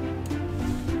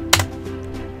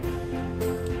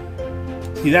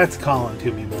 See, that's calling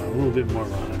to me more. A little bit more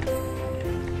on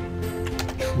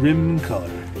trim color.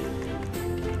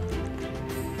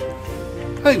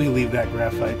 I think we leave that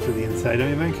graphite for the inside, don't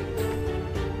you think?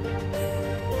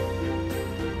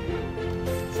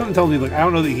 Something tells me, look, I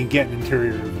don't know that you can get an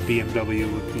interior of a BMW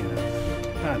with,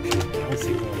 I'm sure you can. Let's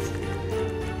see what else.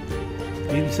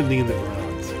 Maybe something in the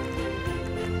bronze.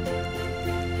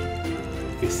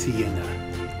 Like a sienna.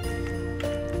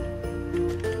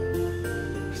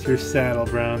 There's saddle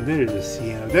brown. There's a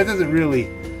sienna. That doesn't really...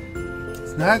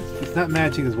 It's not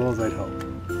matching as well as I'd hope.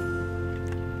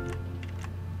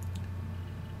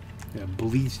 Yeah,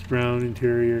 bleached brown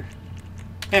interior.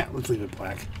 Yeah, let's leave it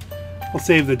black. We'll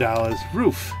save the dollars.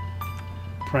 Roof.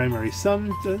 Primary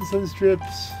sun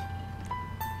strips.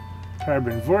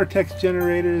 Carbon vortex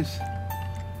generators.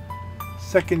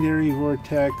 Secondary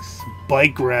vortex.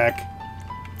 Bike rack.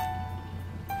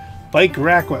 Bike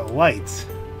rack with lights.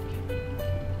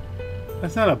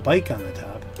 That's not a bike on the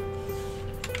top.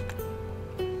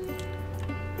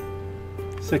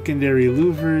 Secondary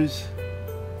louvers.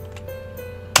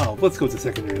 Oh, let's go with the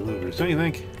secondary louvers, don't you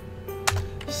think?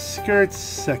 Skirts,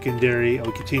 secondary. Oh,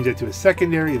 we could change that to a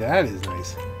secondary. That is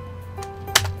nice.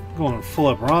 Going full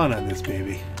up Ron on this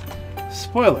baby.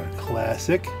 Spoiler,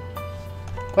 classic.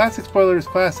 Classic spoiler is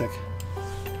classic.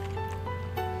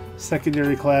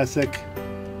 Secondary classic.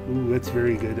 Ooh, that's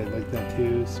very good. I like that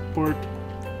too. Sport.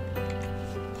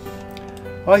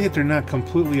 I like that they're not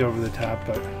completely over the top,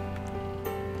 but...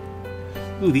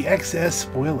 Ooh, the XS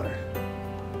spoiler.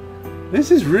 This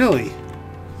is really...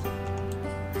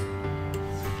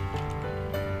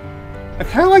 I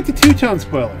kind of like the two-tone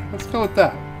spoiler. Let's go with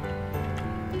that.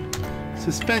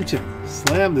 Suspension.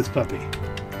 Slam this puppy.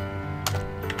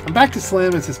 I'm back to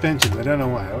slam and suspension. I don't know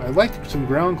why. I liked some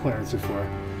ground clearance before.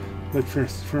 But for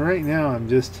right now, I'm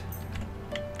just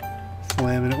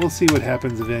slamming it. We'll see what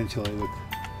happens eventually with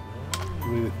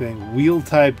the thing. Wheel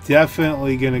type,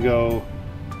 definitely going to go...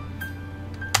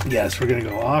 Yes, we're going to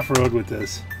go off-road with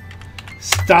this.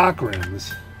 Stock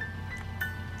rims.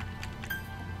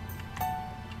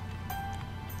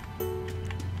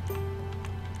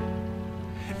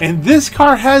 And this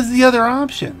car has the other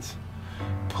options.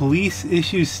 Police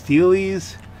issue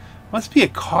steelies. Must be a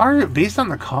car based on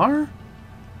the car?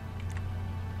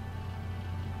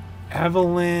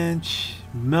 Avalanche.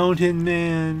 Mountain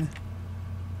Man.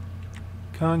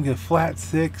 Conga Flat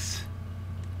 6.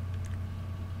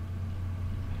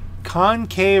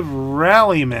 Concave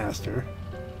Rally Master.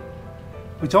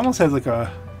 Which almost has like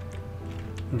a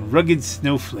rugged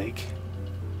snowflake.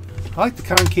 I like the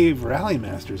Concave Rally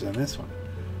Masters on this one.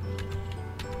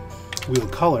 Wheel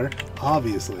color,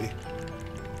 obviously.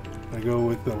 I go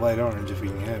with the light orange if we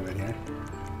can have it here.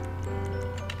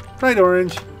 Bright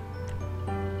orange.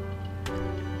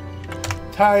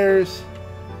 Tires.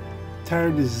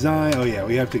 Tire design. Oh yeah,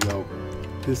 we have to go.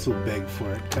 This will beg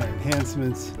for it. Tire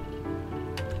enhancements.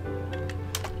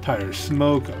 Tire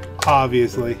smoke,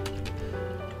 obviously.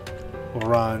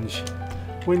 Orange.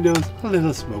 Windows, a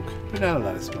little smoke, but not a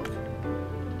lot of smoke.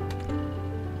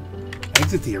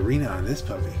 Exit the arena on this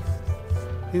puppy.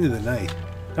 Into the night.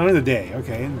 Oh, in the day.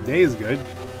 Okay, the day is good.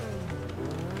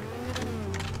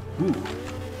 Ooh.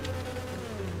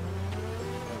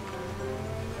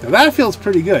 Now that feels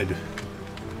pretty good.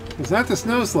 It's not the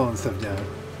snow slowing stuff down.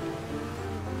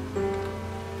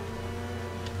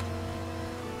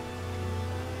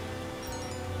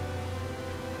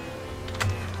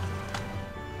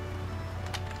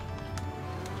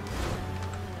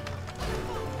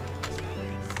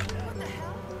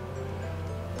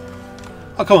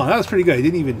 Oh, come on, that was pretty good. I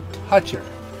didn't even touch her.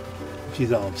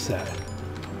 She's all upset.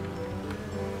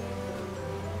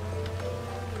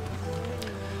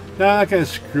 No, I'm not going to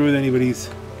screw with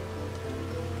anybody's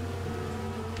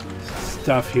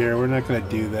stuff here. We're not going to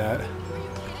do that.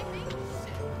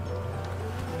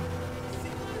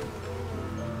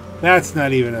 That's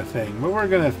not even a thing. But we're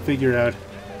going to figure out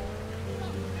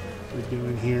what we're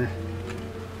doing here.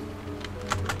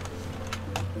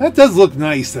 That does look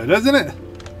nice, though, doesn't it?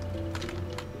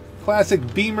 Classic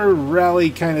Beamer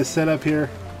rally kind of setup here.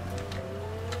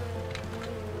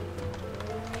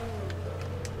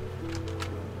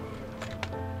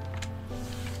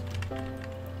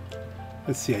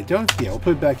 Let's see, I don't... Yeah, we'll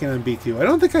put it back in on B2. I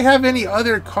don't think I have any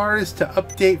other cars to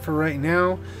update for right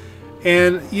now.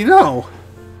 And, you know,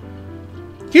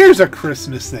 here's a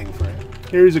Christmas thing for you.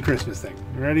 Here's a Christmas thing.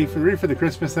 You ready for the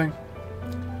Christmas thing?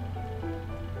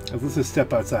 Let's just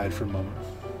step outside for a moment.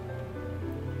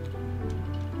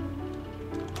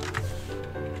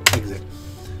 Exit.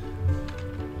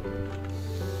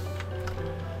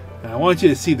 Now, I want you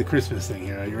to see the Christmas thing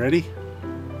here. Are you ready?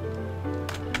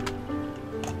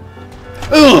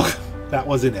 Ugh! That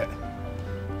wasn't it.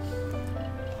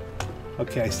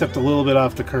 Okay, I stepped a little bit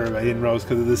off the curb. I didn't realize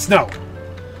because of the snow.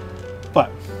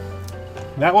 But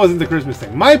that wasn't the Christmas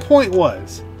thing. My point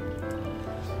was,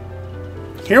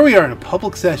 here we are in a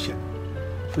public session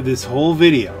for this whole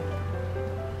video,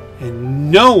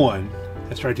 and no one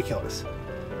has tried to kill us.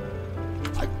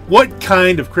 Like, what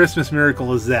kind of Christmas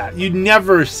miracle is that? You'd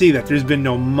never see that. There's been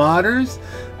no modders.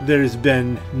 There's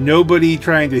been nobody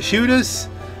trying to shoot us.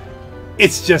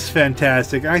 It's just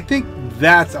fantastic. I think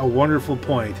that's a wonderful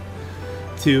point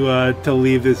to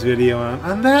leave this video on.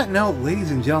 On that note,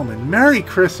 ladies and gentlemen, Merry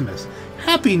Christmas,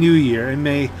 Happy New Year, and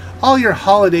may all your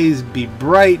holidays be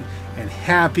bright and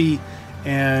happy.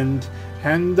 And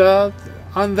on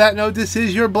that note, this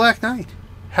is your Black Knight.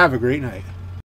 Have a great night.